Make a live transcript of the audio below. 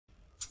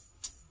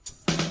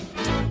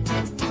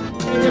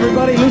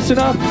everybody, loosen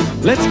up.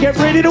 Let's get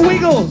ready to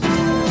wiggle.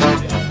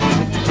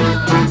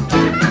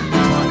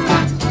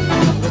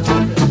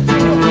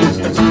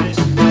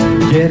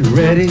 Get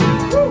ready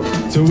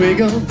to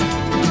wiggle.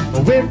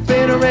 We've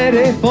been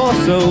ready for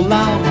so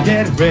long.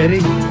 Get ready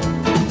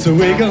to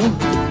wiggle.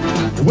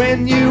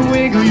 When you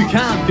wiggle, you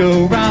can't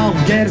go wrong.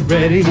 Get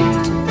ready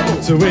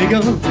to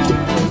wiggle.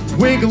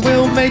 Wiggle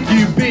will make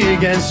you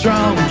big and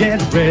strong.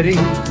 Get ready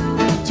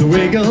to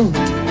wiggle.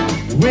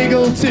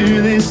 Wiggle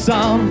to this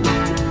song.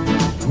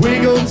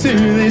 Wiggle to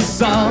this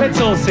song. Let's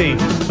all sing.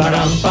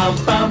 Ba-dum bum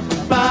bum,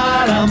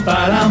 ba-dum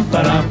ba-dum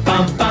ba-dum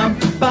bum bum,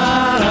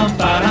 ba-dum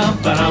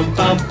ba-dum ba-dum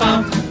bum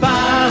bum,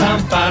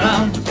 ba-dum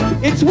ba-dum.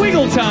 It's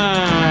wiggle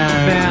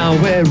time. Now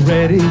we're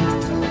ready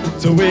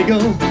to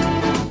wiggle.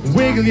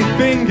 Wiggle your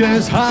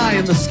fingers high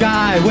in the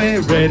sky.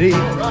 We're ready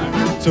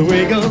to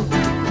wiggle.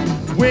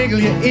 Wiggle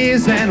your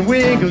ears and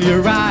wiggle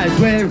your eyes.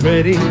 We're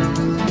ready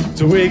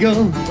to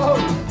wiggle.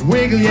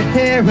 Wiggle your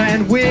hair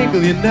and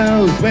wiggle your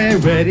nose. We're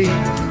ready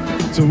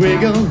to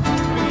wiggle.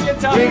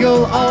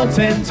 Wiggle all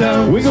 10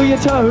 toes. Wiggle your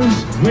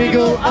toes.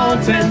 Wiggle all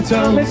 10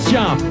 toes. Let's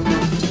jump.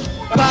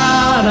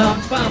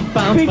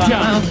 Ba-dum-bum-bum. Big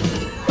jump.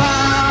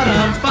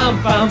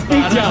 Ba-dum-bum-bum.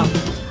 Big jump.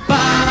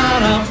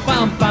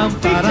 Ba-dum-bum-bum.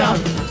 Big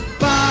jump.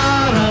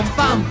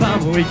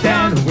 Ba-dum-bum-bum. We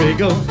can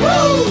wiggle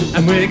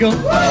and wiggle.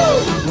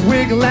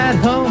 Wiggle at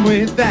home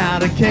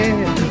without a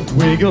care.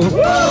 Wiggle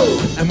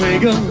and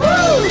wiggle.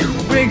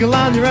 Wiggle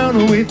on your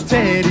own with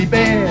Teddy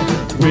Bear.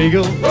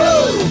 Wiggle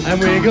and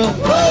wiggle.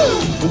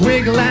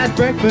 Wiggle at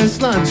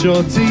breakfast, lunch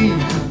or tea.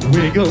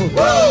 Wiggle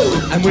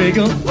and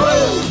wiggle.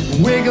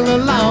 Wiggle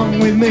along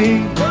with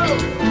me.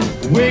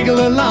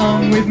 Wiggle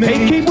along with me.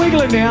 Hey, keep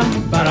wiggling now.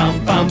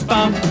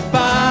 Ba-dum-bum-bum.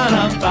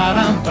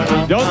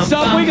 Ba-dum-ba-dum-ba-dum. Don't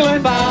stop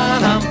wiggling.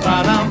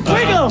 Ba-dum-ba-dum.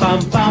 Wiggle.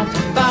 Bum-bum.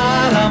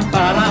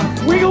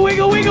 Ba-dum-ba-dum. Wiggle,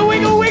 wiggle, wiggle,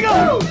 wiggle,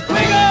 wiggle.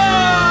 Wiggle!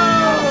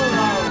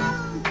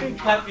 Big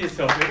clap for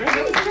yourself, Edwin.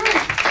 That was great.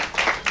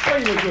 Oh,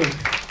 you were good.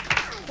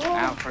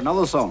 Now for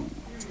another song.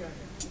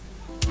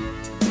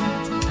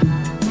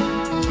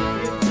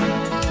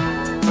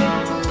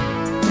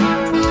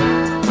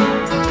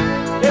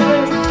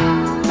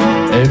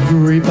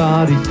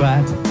 Everybody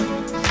clap.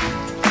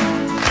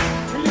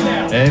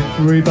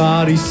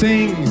 Everybody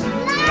sing.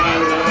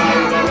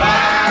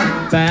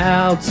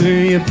 Bow to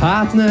your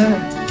partner.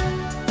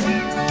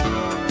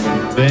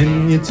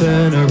 Then you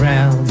turn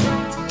around.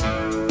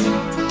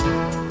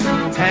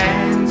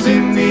 Hands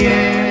in the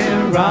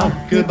air, rock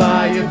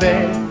by your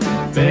bed.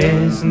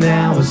 Bear's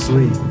now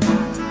asleep.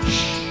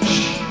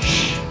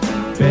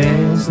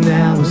 Bear's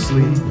now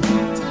asleep.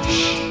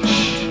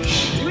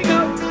 Here we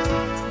go.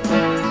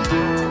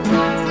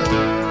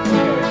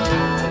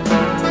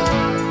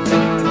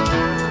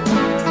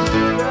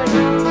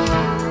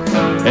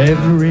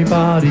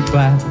 Everybody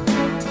clap.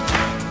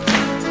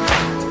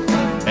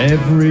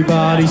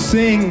 Everybody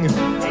sing.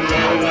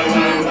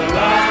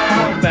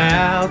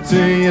 Bow to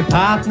your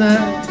partner.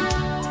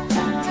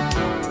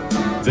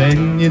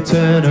 Then you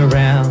turn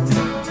around.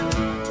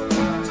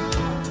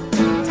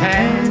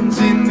 Hands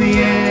in the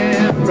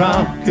air,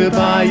 rock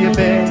by your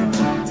bed.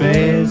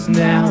 Bear's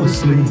now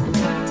asleep.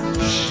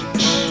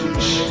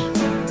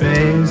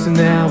 Bear's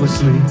now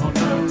asleep.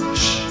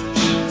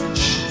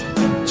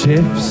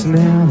 Jeff's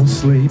now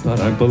asleep. I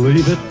don't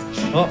believe it.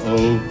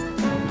 Uh-oh.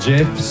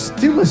 Jeff's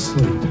still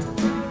asleep.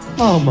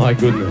 Oh my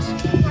goodness.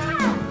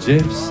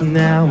 Jeff's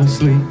now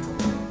asleep.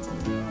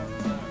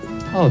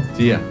 Oh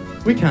dear.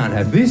 We can't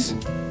have this.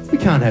 We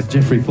can't have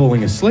Jeffrey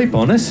falling asleep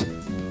on us.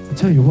 I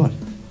tell you what.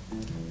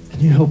 Can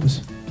you help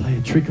us play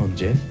a trick on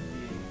Jeff?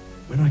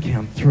 When I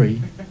count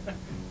 3,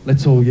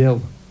 let's all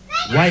yell.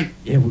 Wake.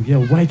 Yeah, we'll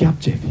yell, wake up,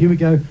 Jeff. Here we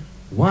go.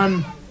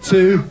 1,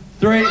 2,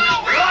 3.